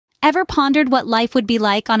Ever pondered what life would be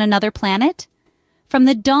like on another planet? From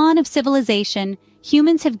the dawn of civilization,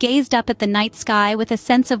 humans have gazed up at the night sky with a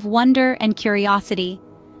sense of wonder and curiosity.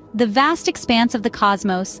 The vast expanse of the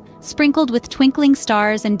cosmos, sprinkled with twinkling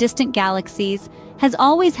stars and distant galaxies, has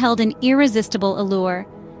always held an irresistible allure.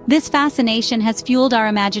 This fascination has fueled our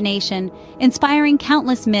imagination, inspiring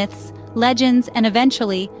countless myths, legends, and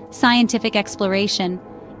eventually, scientific exploration.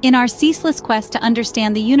 In our ceaseless quest to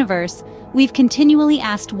understand the universe, we've continually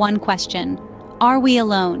asked one question: are we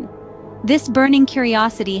alone? This burning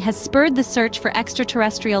curiosity has spurred the search for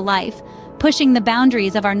extraterrestrial life, pushing the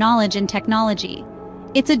boundaries of our knowledge and technology.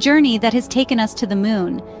 It's a journey that has taken us to the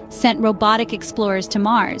moon, sent robotic explorers to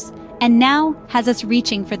Mars, and now has us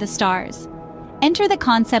reaching for the stars. Enter the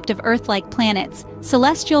concept of Earth-like planets,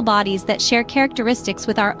 celestial bodies that share characteristics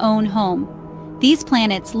with our own home. These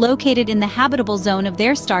planets, located in the habitable zone of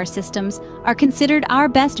their star systems, are considered our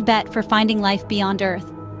best bet for finding life beyond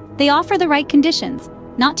Earth. They offer the right conditions: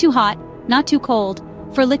 not too hot, not too cold,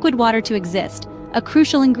 for liquid water to exist, a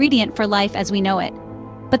crucial ingredient for life as we know it.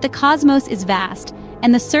 But the cosmos is vast,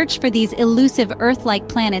 and the search for these elusive Earth-like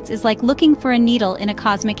planets is like looking for a needle in a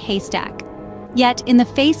cosmic haystack. Yet, in the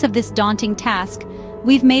face of this daunting task,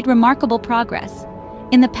 we've made remarkable progress.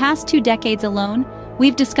 In the past 2 decades alone,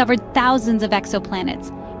 we've discovered thousands of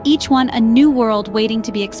exoplanets, each one a new world waiting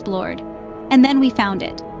to be explored. And then we found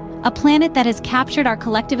it, a planet that has captured our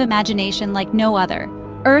collective imagination like no other,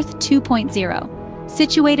 Earth 2.0.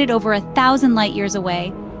 Situated over 1,000 light-years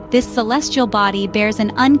away, this celestial body bears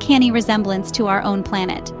an uncanny resemblance to our own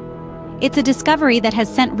planet. It's a discovery that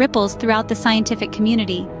has sent ripples throughout the scientific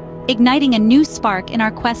community, igniting a new spark in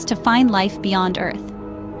our quest to find life beyond Earth.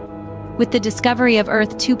 With the discovery of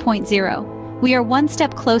Earth 2.0, we are one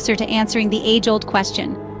step closer to answering the age-old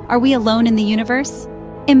question: are we alone in the universe?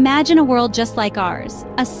 Imagine a world just like ours,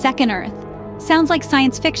 a second Earth. Sounds like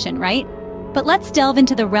science fiction, right? But let's delve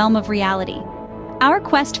into the realm of reality. Our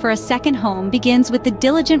quest for a second home begins with the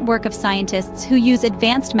diligent work of scientists who use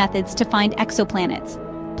advanced methods to find exoplanets,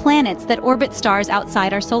 planets that orbit stars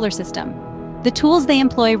outside our solar system. The tools they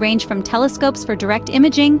employ range from telescopes for direct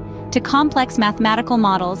imaging to complex mathematical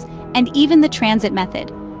models, and even the transit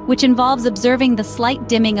method, which involves observing the slight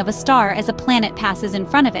dimming of a star as a planet passes in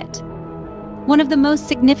front of it. One of the most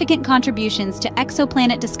significant contributions to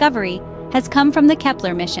exoplanet discovery has come from the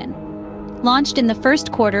Kepler mission. Launched in the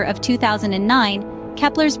first quarter of 2009,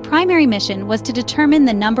 Kepler's primary mission was to determine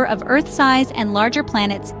the number of Earth-size and larger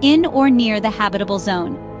planets in or near the habitable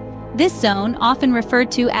zone. This zone, often referred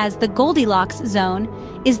to as the Goldilocks zone,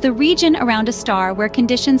 is the region around a star where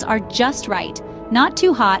conditions are just right, not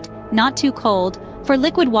too hot, not too cold, for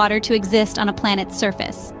liquid water to exist on a planet's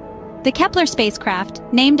surface. The Kepler spacecraft,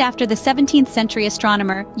 named after the 17th century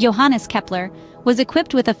astronomer Johannes Kepler, was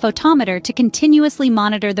equipped with a photometer to continuously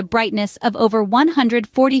monitor the brightness of over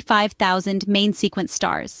 145,000 main-sequence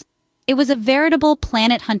stars. It was a veritable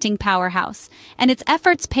planet-hunting powerhouse, and its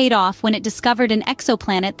efforts paid off when it discovered an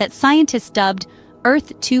exoplanet that scientists dubbed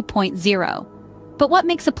Earth 2.0. But what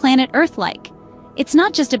makes a planet Earth-like? It's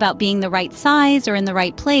not just about being the right size or in the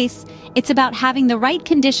right place, it's about having the right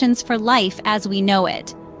conditions for life as we know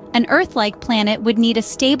it. An Earth-like planet would need a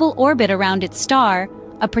stable orbit around its star,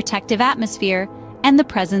 a protective atmosphere, and the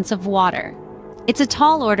presence of water. It's a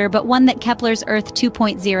tall order, but one that Kepler's Earth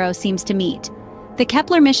 2.0 seems to meet. The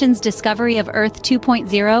Kepler mission's discovery of Earth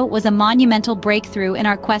 2.0 was a monumental breakthrough in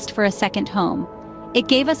our quest for a second home. It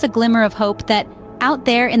gave us a glimmer of hope that, out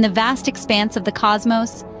there in the vast expanse of the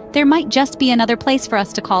cosmos, there might just be another place for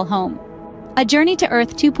us to call home. A journey to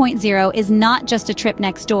Earth 2.0 is not just a trip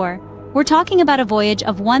next door. We're talking about a voyage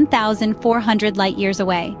of 1,400 light-years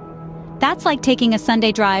away. That's like taking a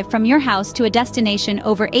Sunday drive from your house to a destination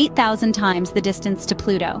over 8,000 times the distance to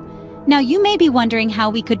Pluto. Now, you may be wondering how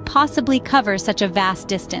we could possibly cover such a vast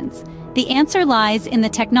distance. The answer lies in the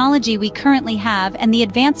technology we currently have and the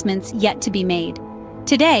advancements yet to be made.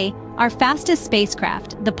 Today, our fastest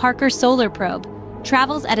spacecraft, the Parker Solar Probe,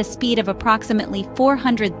 travels at a speed of approximately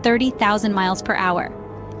 430,000 miles per hour.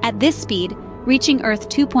 At this speed, reaching Earth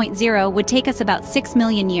 2.0 would take us about 6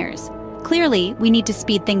 million years. Clearly, we need to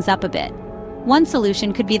speed things up a bit. One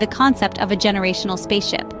solution could be the concept of a generational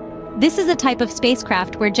spaceship. This is a type of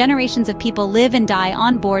spacecraft where generations of people live and die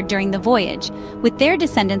on board during the voyage, with their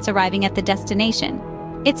descendants arriving at the destination.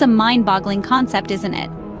 It's a mind-boggling concept, isn't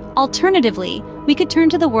it? Alternatively, we could turn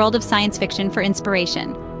to the world of science fiction for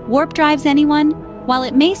inspiration. Warp drives, anyone? While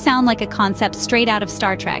it may sound like a concept straight out of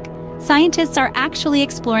Star Trek, scientists are actually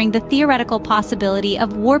exploring the theoretical possibility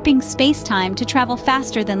of warping space-time to travel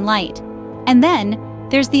faster than light. And then,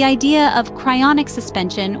 there's the idea of cryonic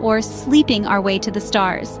suspension or sleeping our way to the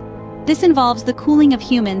stars. This involves the cooling of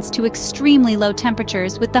humans to extremely low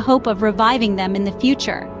temperatures with the hope of reviving them in the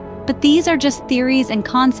future. But these are just theories and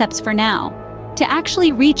concepts for now. To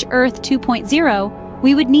actually reach Earth 2.0,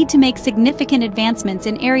 we would need to make significant advancements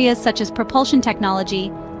in areas such as propulsion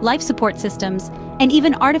technology, life support systems, and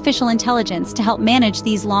even artificial intelligence to help manage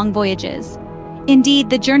these long voyages. Indeed,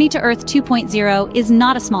 the journey to Earth 2.0 is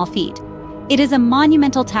not a small feat. It is a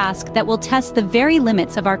monumental task that will test the very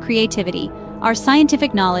limits of our creativity, our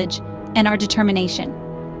scientific knowledge, and our determination.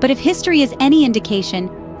 But if history is any indication,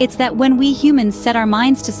 it's that when we humans set our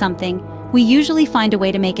minds to something, we usually find a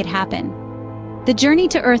way to make it happen. The journey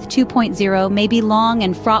to Earth 2.0 may be long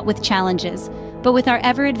and fraught with challenges, but with our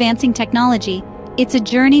ever-advancing technology, it's a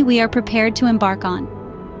journey we are prepared to embark on.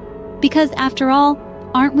 Because after all,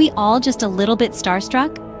 aren't we all just a little bit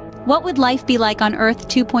starstruck? What would life be like on Earth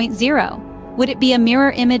 2.0? Would it be a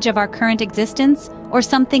mirror image of our current existence, or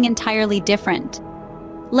something entirely different?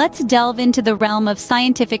 Let's delve into the realm of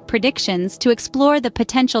scientific predictions to explore the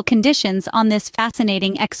potential conditions on this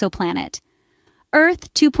fascinating exoplanet.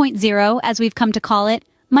 Earth 2.0, as we've come to call it,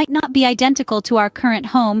 might not be identical to our current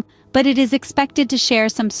home, but it is expected to share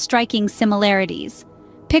some striking similarities.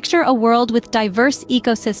 Picture a world with diverse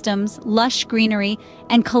ecosystems, lush greenery,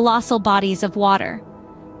 and colossal bodies of water.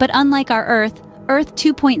 But unlike our Earth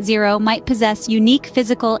 2.0 might possess unique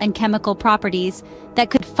physical and chemical properties that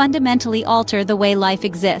could fundamentally alter the way life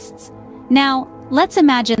exists. Now, let's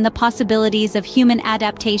imagine the possibilities of human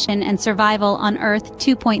adaptation and survival on Earth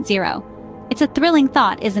 2.0. It's a thrilling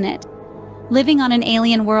thought, isn't it? Living on an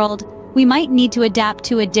alien world, we might need to adapt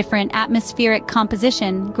to a different atmospheric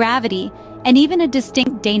composition, gravity, and even a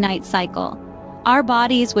distinct day-night cycle. Our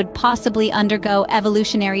bodies would possibly undergo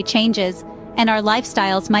evolutionary changes, and our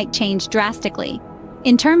lifestyles might change drastically.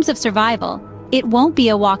 In terms of survival, it won't be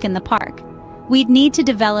a walk in the park. We'd need to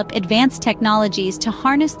develop advanced technologies to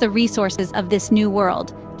harness the resources of this new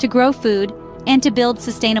world, to grow food, and to build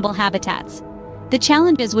sustainable habitats. The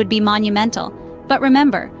challenges would be monumental, but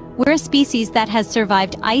remember, we're a species that has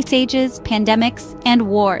survived ice ages, pandemics, and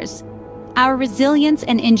wars. Our resilience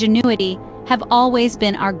and ingenuity have always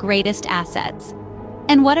been our greatest assets.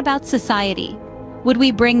 And what about society? Would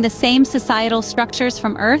we bring the same societal structures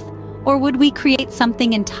from Earth, or would we create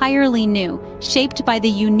something entirely new, shaped by the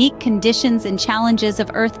unique conditions and challenges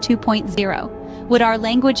of Earth 2.0? Would our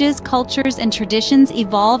languages, cultures, and traditions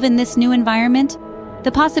evolve in this new environment?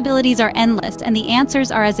 The possibilities are endless, and the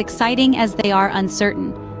answers are as exciting as they are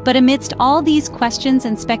uncertain. But amidst all these questions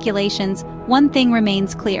and speculations, one thing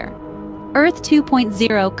remains clear. Earth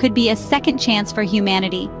 2.0 could be a second chance for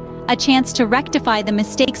humanity, a chance to rectify the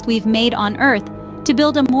mistakes we've made on Earth, to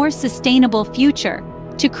build a more sustainable future,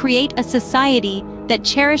 to create a society that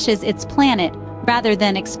cherishes its planet rather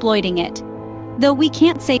than exploiting it. Though we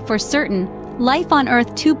can't say for certain, life on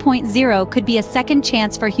Earth 2.0 could be a second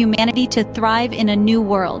chance for humanity to thrive in a new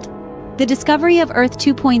world. The discovery of Earth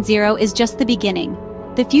 2.0 is just the beginning.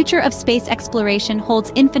 The future of space exploration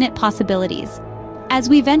holds infinite possibilities. As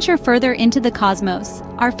we venture further into the cosmos,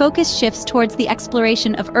 our focus shifts towards the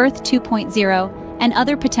exploration of Earth 2.0 and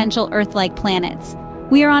other potential Earth-like planets.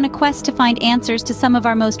 We are on a quest to find answers to some of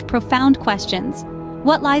our most profound questions.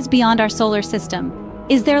 What lies beyond our solar system?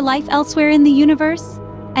 Is there life elsewhere in the universe?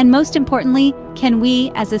 And most importantly, can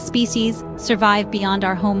we, as a species, survive beyond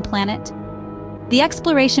our home planet? The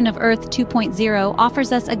exploration of Earth 2.0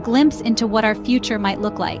 offers us a glimpse into what our future might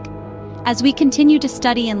look like. As we continue to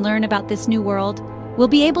study and learn about this new world, we'll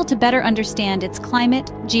be able to better understand its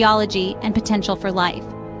climate, geology, and potential for life.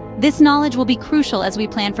 This knowledge will be crucial as we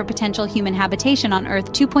plan for potential human habitation on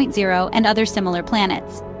Earth 2.0 and other similar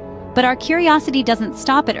planets. But our curiosity doesn't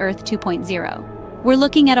stop at Earth 2.0. We're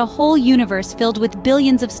looking at a whole universe filled with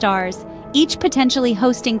billions of stars, each potentially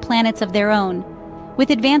hosting planets of their own.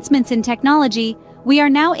 With advancements in technology, we are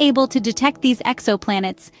now able to detect these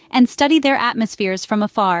exoplanets and study their atmospheres from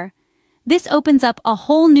afar. This opens up a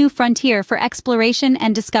whole new frontier for exploration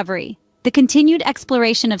and discovery. The continued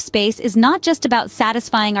exploration of space is not just about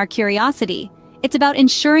satisfying our curiosity, it's about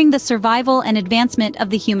ensuring the survival and advancement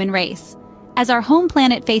of the human race. As our home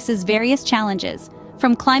planet faces various challenges,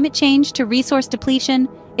 from climate change to resource depletion,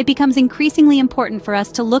 it becomes increasingly important for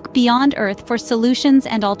us to look beyond Earth for solutions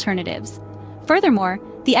and alternatives. Furthermore,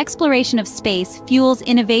 the exploration of space fuels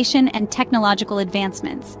innovation and technological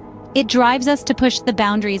advancements. It drives us to push the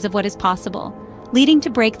boundaries of what is possible, leading to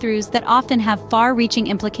breakthroughs that often have far-reaching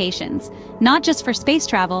implications, not just for space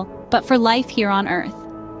travel, but for life here on Earth.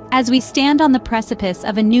 As we stand on the precipice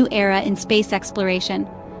of a new era in space exploration,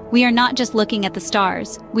 we are not just looking at the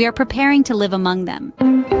stars, we are preparing to live among them.